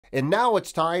And now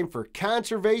it's time for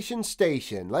Conservation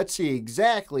Station. Let's see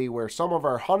exactly where some of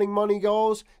our hunting money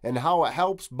goes and how it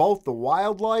helps both the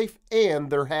wildlife and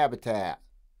their habitat.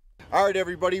 All right,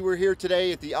 everybody, we're here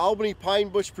today at the Albany Pine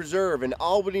Bush Preserve in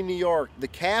Albany, New York, the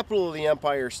capital of the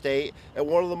Empire State, and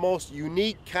one of the most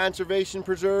unique conservation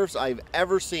preserves I've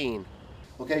ever seen.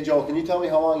 Okay, Joel, can you tell me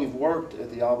how long you've worked at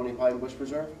the Albany Pine Bush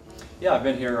Preserve? Yeah, I've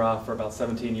been here for about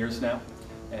 17 years now,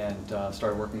 and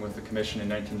started working with the commission in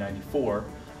 1994.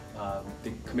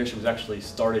 The commission was actually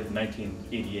started in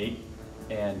 1988,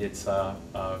 and it's an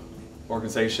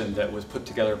organization that was put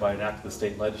together by an act of the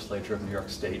state legislature of New York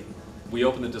State. We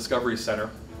opened the Discovery Center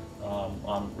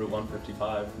on Route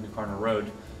 155, New Carner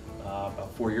Road,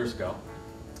 about 4 years ago.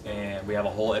 And we have a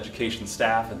whole education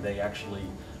staff, and they actually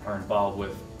are involved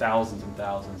with thousands and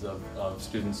thousands of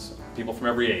students, people from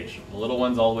every age, the little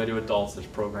ones all the way to adults. There's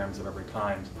programs of every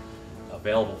kind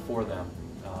available for them.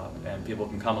 And people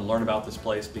can come and learn about this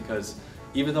place because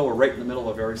even though we're right in the middle of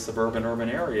a very suburban urban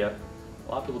area,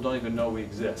 a lot of people don't even know we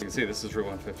exist. You can see this is Route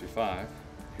 155.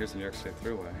 Here's the New York State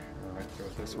Thruway. Right through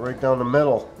it this way. Right down the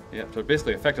middle. Yeah, so it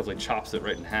basically effectively chops it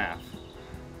right in half.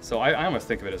 So I almost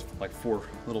think of it as like 4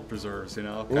 little preserves, you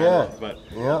know? Yeah. But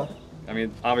yeah. I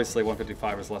mean, obviously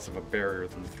 155 is less of a barrier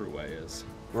than the Thruway is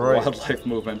for right. wildlife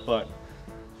movement, but.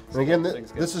 And again,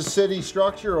 this is city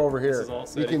structure over here. This is all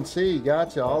city. You can see,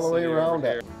 gotcha, all the way around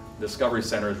it. Discovery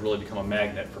Center has really become a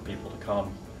magnet for people to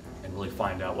come and really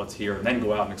find out what's here, and then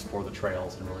go out and explore the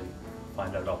trails and really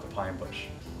find out about the pine bush.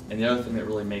 And the other thing that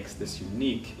really makes this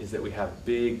unique is that we have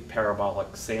big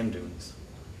parabolic sand dunes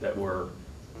that were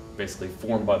basically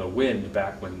formed by the wind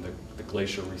back when the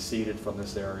glacier receded from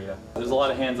this area. There's a lot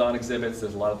of hands-on exhibits,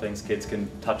 there's a lot of things kids can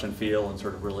touch and feel and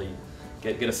sort of really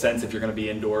get a sense if you're going to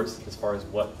be indoors as far as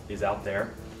what is out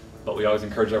there. But we always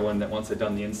encourage everyone that once they've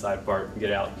done the inside part,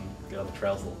 get out and get on the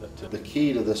trails a little bit too. The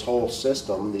key to this whole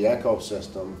system, the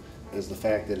ecosystem, is the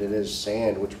fact that it is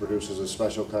sand, which produces a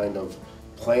special kind of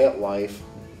plant life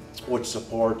which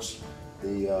supports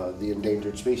the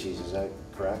endangered species. Is that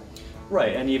correct?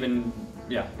 Right, and even,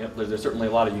 yeah, there's certainly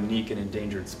a lot of unique and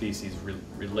endangered species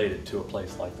related to a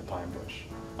place like the pine bush.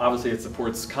 Obviously it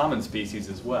supports common species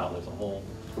as well. There's a whole,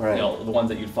 right. You know, the ones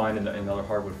that you'd find in other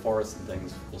hardwood forests and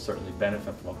things will certainly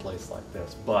benefit from a place like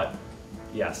this. But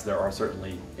yes, there are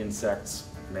certainly insects,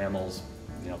 mammals,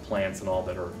 you know, plants and all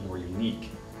that are more unique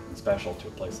and special to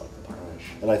a place like the pine bush.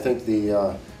 And I think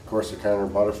of course, the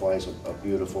Carner butterfly is a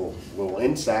beautiful little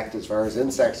insect as far as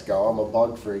insects go. I'm a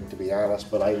bug freak, to be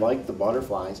honest, but I like the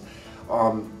butterflies.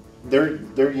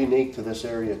 They're unique to this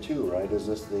area too, right? Is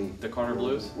this the Carner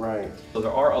blues? Right. So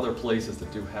there are other places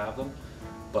that do have them,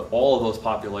 but all of those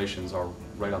populations are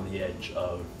right on the edge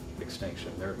of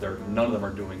extinction. None of them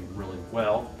are doing really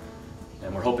well,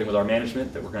 and we're hoping with our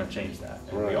management that we're going to change that.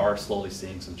 And right. We are slowly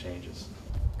seeing some changes.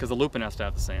 Because the lupin has to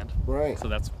have the sand. Right. So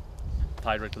that's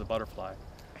tied right to the butterfly.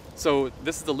 So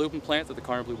this is the lupin plant that the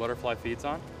Carner blue butterfly feeds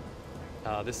on.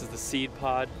 This is the seed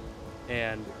pod,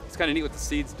 and it's kind of neat what the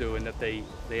seeds do in that they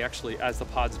actually, as the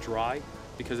pods dry,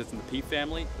 because it's in the pea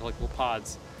family, they're like little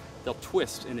pods, they'll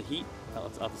twist in the heat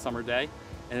of the summer day,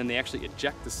 and then they actually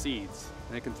eject the seeds,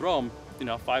 and they can throw them, you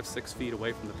know, 5-6 feet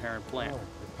away from the parent plant.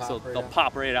 So they'll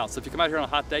pop right out. So if you come out here on a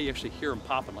hot day, you actually hear them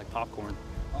popping like popcorn.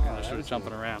 They're sort of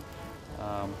jumping around.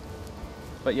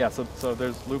 But yeah, so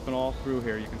there's lupin all through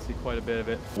here. You can see quite a bit of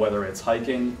it. Whether it's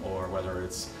hiking or whether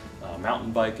it's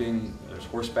mountain biking, there's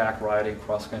horseback riding,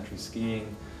 cross-country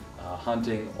skiing,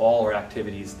 hunting, all are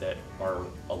activities that are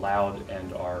allowed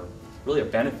and are really a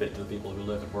benefit to the people who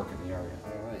live and work in the area.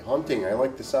 All right, hunting, I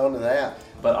like the sound of that.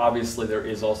 But obviously there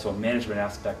is also a management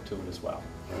aspect to it as well.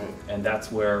 Right. And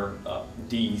that's where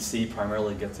DEC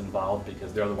primarily gets involved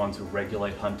because they're the ones who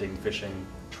regulate hunting, fishing,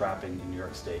 trapping in New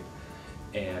York State,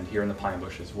 and here in the pine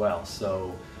bush as well.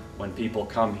 So when people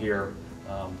come here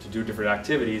to do different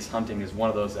activities, hunting is one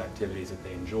of those activities that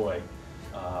they enjoy.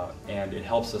 And it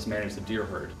helps us manage the deer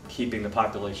herd, keeping the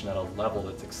population at a level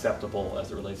that's acceptable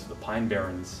as it relates to the pine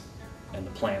barrens and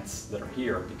the plants that are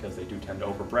here, because they do tend to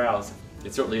overbrowse.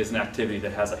 It certainly is an activity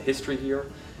that has a history here.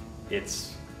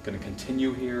 It's going to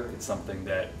continue here. It's something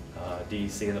that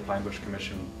DEC and the Pine Bush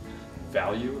Commission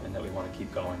value and that we want to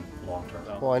keep going long term.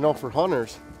 Well, I know for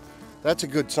hunters, that's a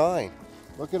good sign.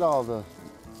 Look at all the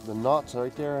nuts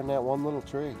right there in that one little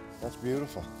tree. That's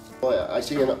beautiful. Well, I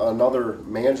see another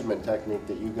management technique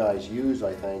that you guys use,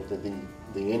 I think, that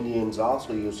the Indians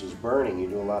also use is burning. You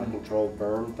do a lot of controlled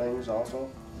burn things also?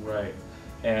 Right.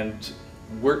 And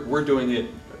we're doing it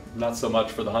not so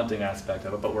much for the hunting aspect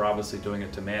of it, but we're obviously doing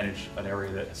it to manage an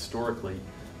area that historically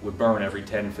would burn every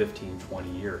 10, 15, 20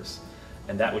 years.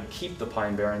 And that would keep the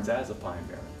pine barrens as a pine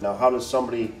barren. Now, how does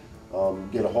somebody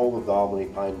get a hold of the Albany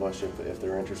Pine Bush if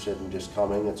they're interested in just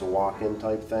coming? It's a walk-in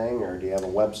type thing, or do you have a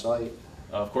website?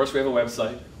 Of course, we have a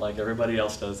website, like everybody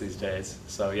else does these days.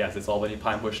 So yes, it's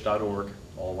albanypinebush.org,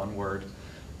 all one word.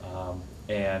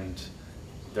 And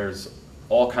there's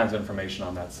all kinds of information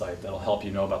on that site that'll help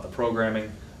you know about the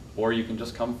programming, or you can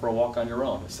just come for a walk on your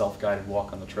own, a self-guided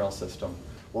walk on the trail system.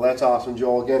 Well, that's awesome,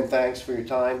 Joel. Again, thanks for your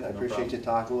time. I appreciate problem. you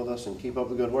talking with us, and keep up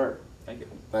the good work. Thank you.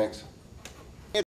 Thanks.